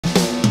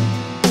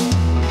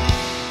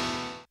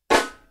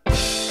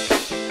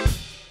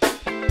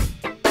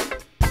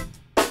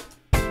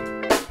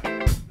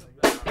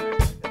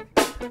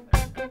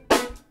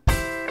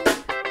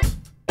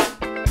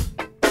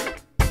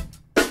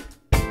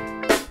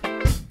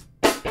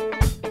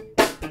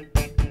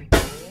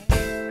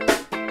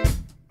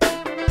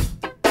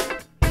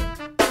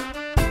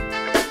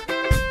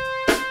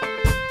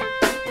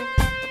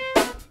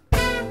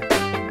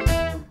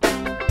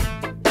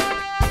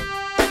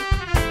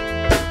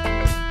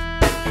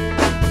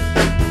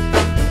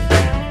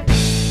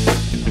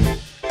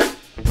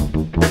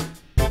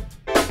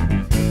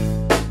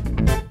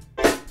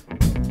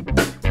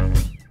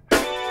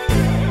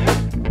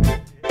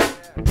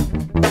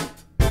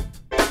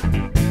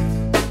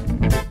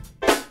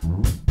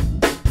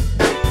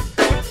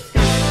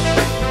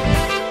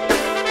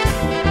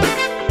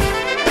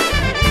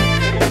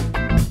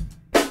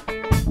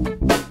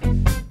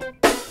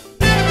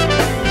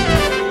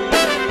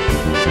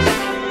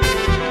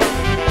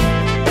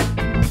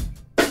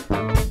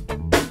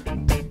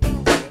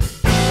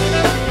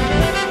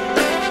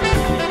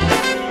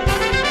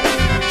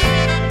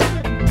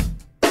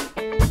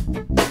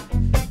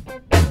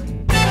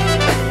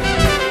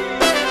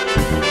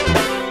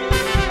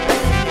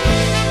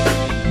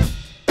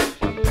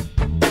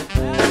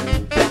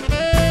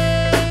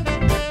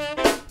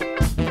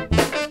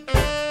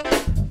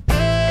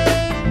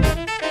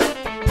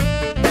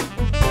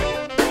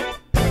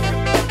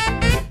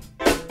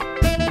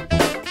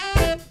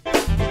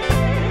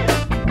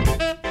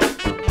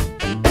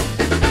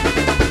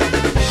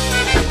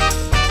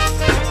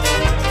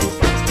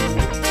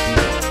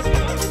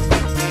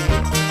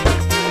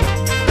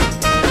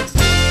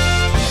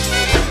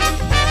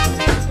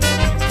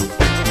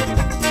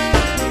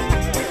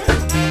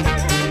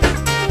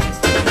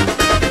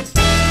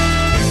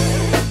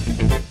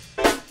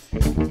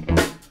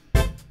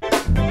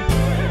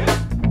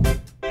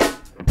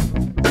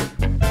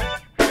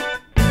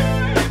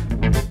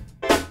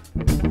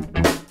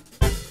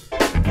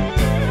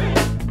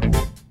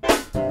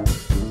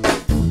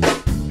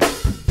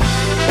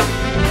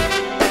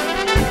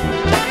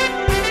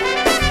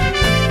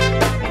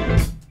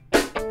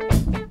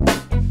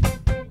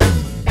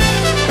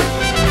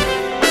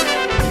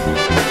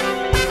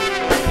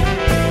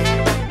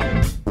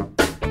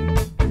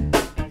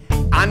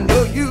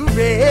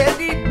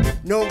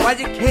why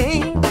you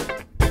came.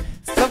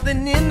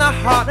 Something in the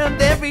heart of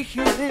every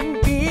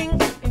human being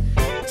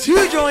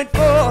to join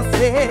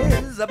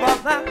forces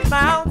above the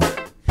clouds.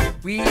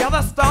 We are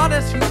the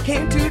stardust who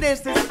came to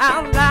dance this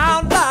out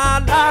loud,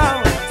 loud,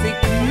 loud. Say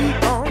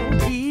keep on,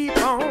 keep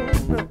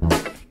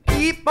on,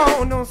 keep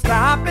on, don't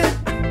stop it.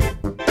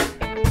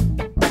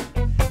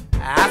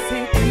 I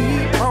say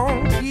keep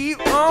on, keep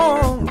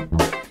on,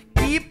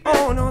 keep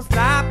on, don't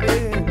stop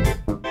it.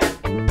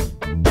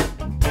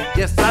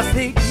 Yes, I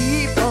say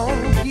keep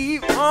on,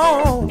 keep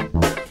on,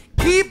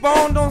 keep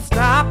on, don't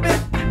stop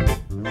it.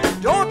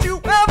 Don't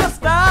you ever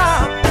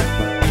stop.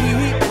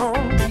 Keep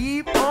on,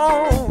 keep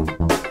on,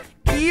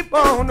 keep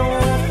on,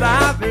 don't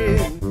stop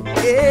it.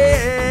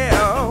 Yeah.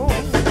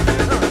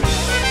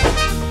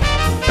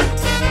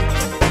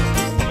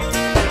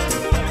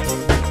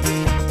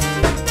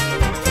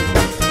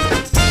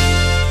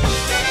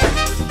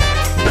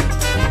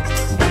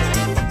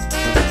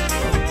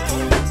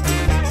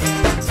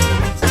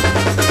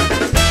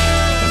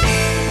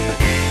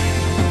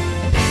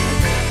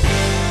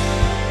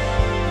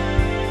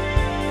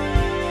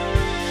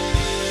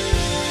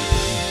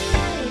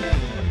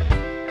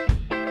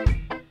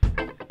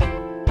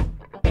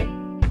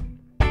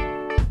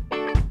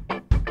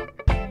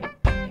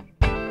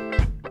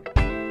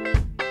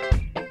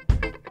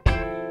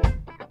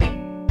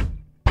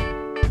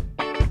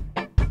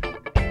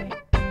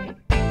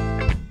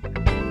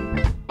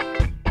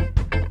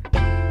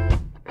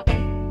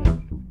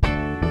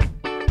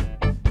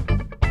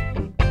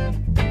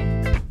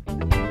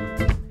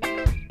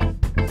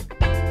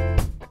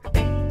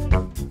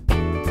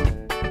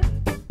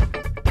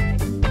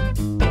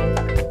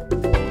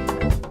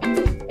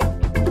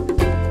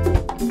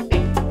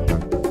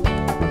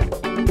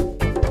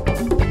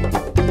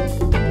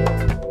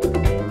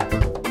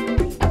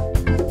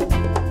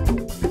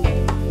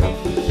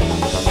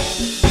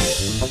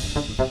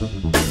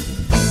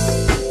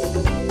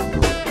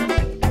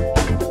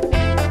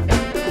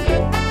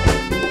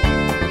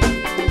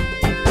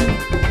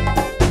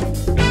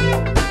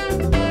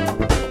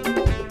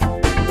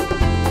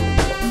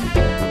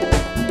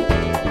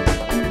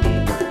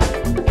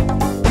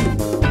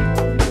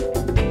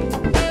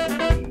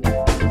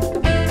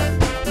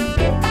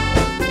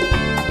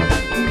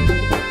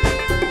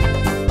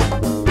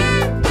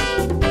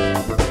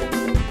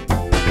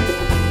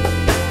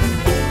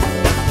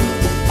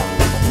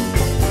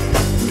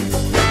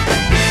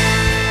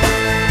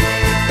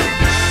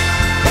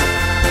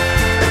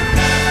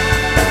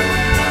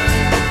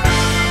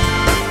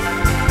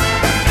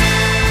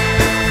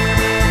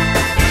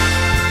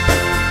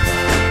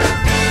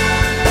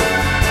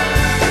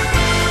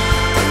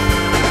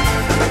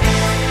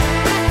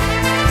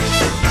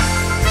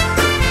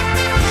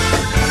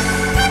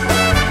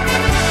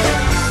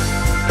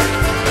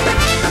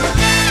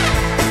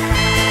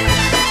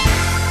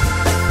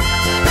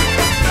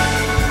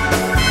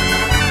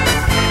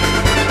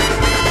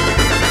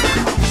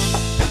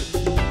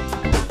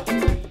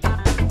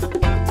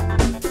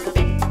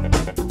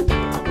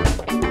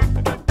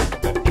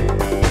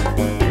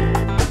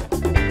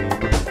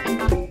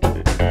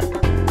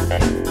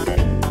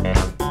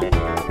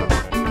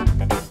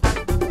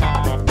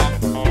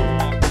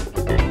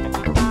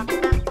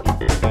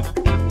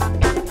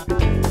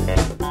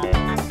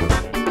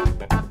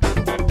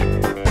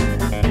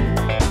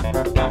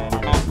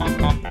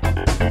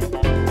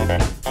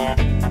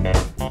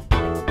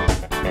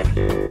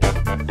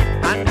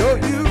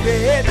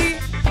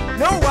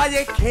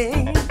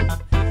 Came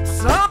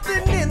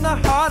something in the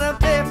heart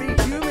of every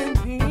human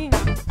being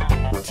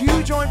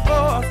to join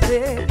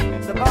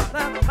forces above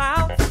the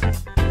clouds.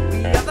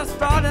 We are the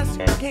stardust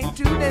who came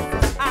to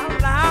this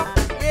out loud,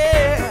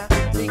 yeah.